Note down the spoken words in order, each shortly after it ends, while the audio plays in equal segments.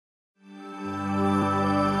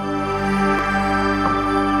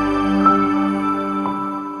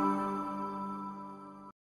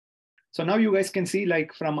So now you guys can see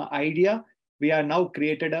like from an idea, we are now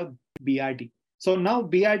created a BRD. So now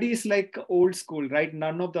BRD is like old school, right?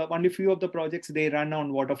 Only few of the projects they run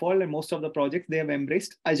on waterfall, and most of the projects they have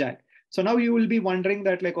embraced agile. So now you will be wondering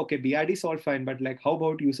that like, okay, BRD is all fine, but like how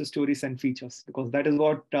about user stories and features? Because that is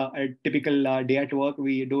what a typical day at work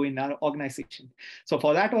we do in our organization. So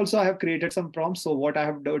for that also I have created some prompts. So what I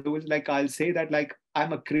have to do is like, I'll say that like,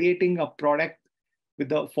 I'm creating a product with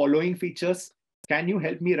the following features. Can you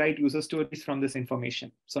help me write user stories from this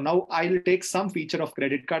information? So now I'll take some feature of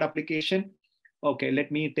credit card application. Okay,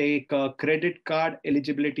 let me take credit card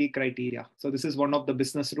eligibility criteria. So this is one of the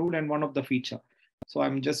business rule and one of the feature. So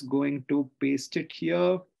I'm just going to paste it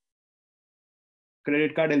here.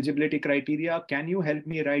 Credit card eligibility criteria. Can you help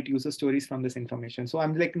me write user stories from this information? So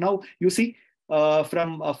I'm like, now you see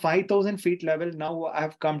from 5,000 feet level, now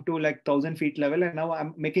I've come to like 1,000 feet level, and now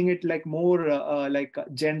I'm making it like more like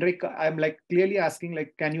generic. I'm like clearly asking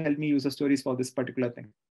like, can you help me user stories for this particular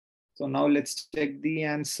thing? So now let's check the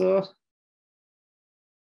answer.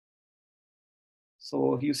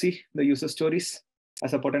 So you see the user stories.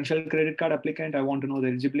 As a potential credit card applicant, I want to know the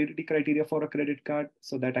eligibility criteria for a credit card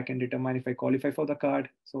so that I can determine if I qualify for the card.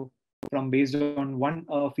 So from based on one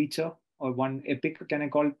feature or one epic, can I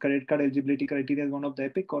call credit card eligibility criteria as one of the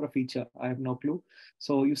epic or a feature? I have no clue.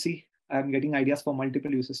 So you see, I'm getting ideas for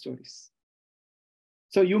multiple user stories.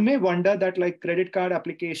 So you may wonder that like credit card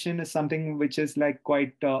application is something which is like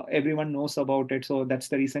quite everyone knows about it. So that's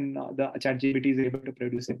the reason the ChatGPT is able to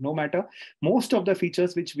produce it. No matter most of the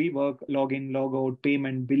features which we work, login, logout,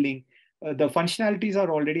 payment, billing, the functionalities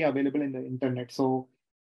are already available in the internet. So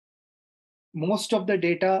most of the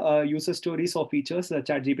data, user stories or features,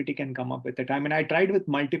 ChatGPT can come up with it. I mean, I tried with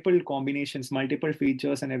multiple combinations, multiple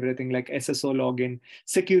features and everything like SSO login,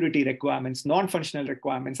 security requirements, non-functional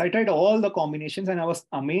requirements. I tried all the combinations and I was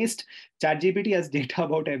amazed. ChatGPT has data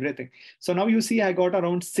about everything. So now you see, I got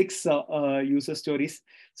around 6 user stories.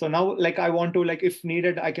 So now like I want to, like if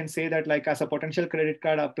needed, I can say that like as a potential credit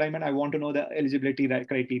card application, I want to know the eligibility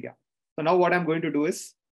criteria. So now what I'm going to do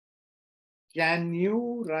is, can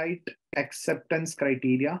you write acceptance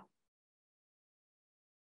criteria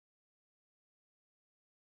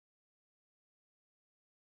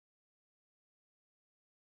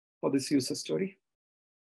for this user story?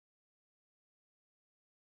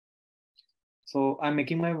 So I'm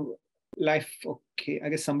making my life, okay, I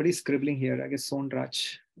guess somebody's scribbling here, I guess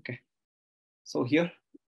Sonraj. Okay, so here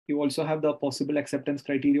you also have the possible acceptance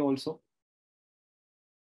criteria also.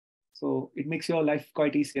 So it makes your life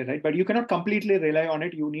quite easier, right? But you cannot completely rely on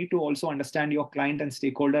it. You need to also understand your client and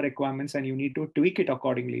stakeholder requirements, and you need to tweak it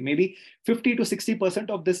accordingly. Maybe 50 to 60%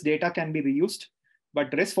 of this data can be reused,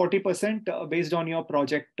 but rest 40% based on your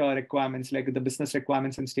project requirements, like the business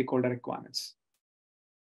requirements and stakeholder requirements.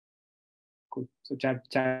 Cool. So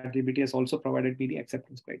ChatGPT has also provided me the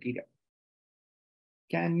acceptance criteria.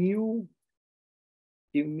 Can you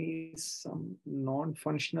give me some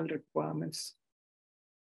non-functional requirements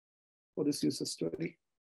for this user story?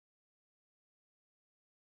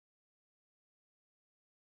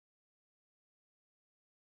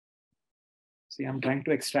 See, I'm trying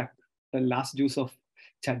to extract the last juice of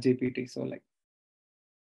ChatGPT. So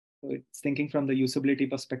it's thinking from the usability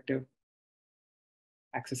perspective,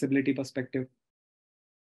 accessibility perspective,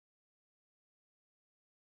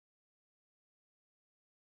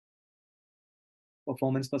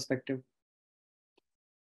 performance perspective.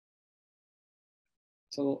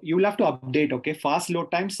 So you will have to update, okay? Fast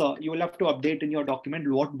load times, you will have to update in your document.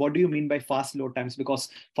 What do you mean by fast load times? Because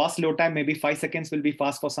fast load time, maybe 5 seconds will be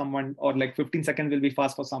fast for someone, or like 15 seconds will be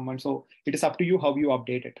fast for someone. So it is up to you how you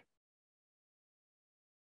update it.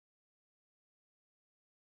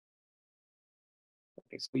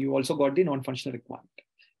 Okay, so you also got the non-functional requirement.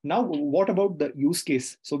 Now, what about the use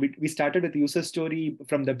case? So we started with user story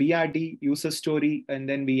from the BRD user story, and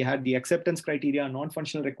then we had the acceptance criteria,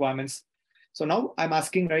 non-functional requirements. So now I'm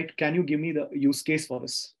asking, right, can you give me the use case for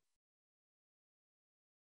this?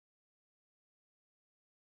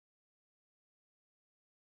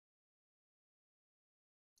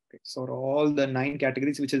 Okay, so all the 9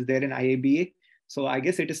 categories which is there in IABA. So I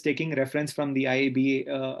guess it is taking reference from the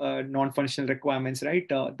IABA non-functional requirements, right?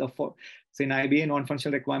 So in IABA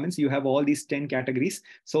non-functional requirements, you have all these 10 categories.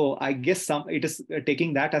 So I guess it is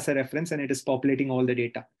taking that as a reference and it is populating all the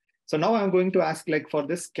data. So now I'm going to ask, like for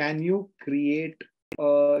this, can you create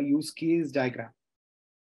a use case diagram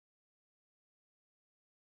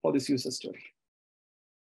for this user story?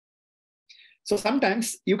 So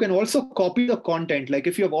sometimes you can also copy the content. Like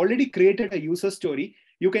if you have already created a user story,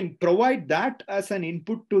 you can provide that as an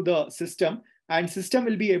input to the system, and system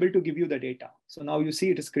will be able to give you the data. So now you see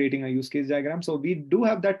it is creating a use case diagram. So we do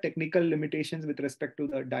have that technical limitations with respect to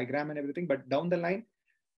the diagram and everything, but down the line,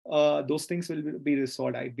 those things will be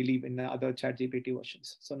resolved, I believe, in other ChatGPT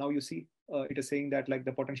versions. So now you see it is saying that like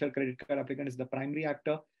the potential credit card applicant is the primary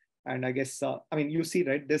actor. And I guess, I mean, you see,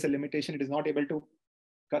 right, there's a limitation. It is not able to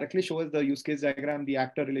correctly show us the use case diagram, the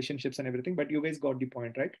actor relationships and everything, but you guys got the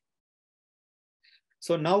point, right?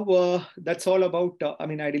 So now that's all about, I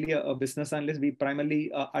mean, ideally a business analyst, we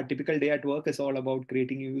primarily, our typical day at work is all about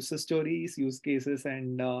creating user stories, use cases,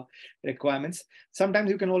 and requirements. Sometimes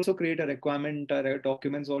you can also create a requirement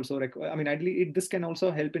documents also. I mean, ideally, this can also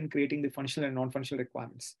help in creating the functional and non-functional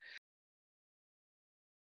requirements.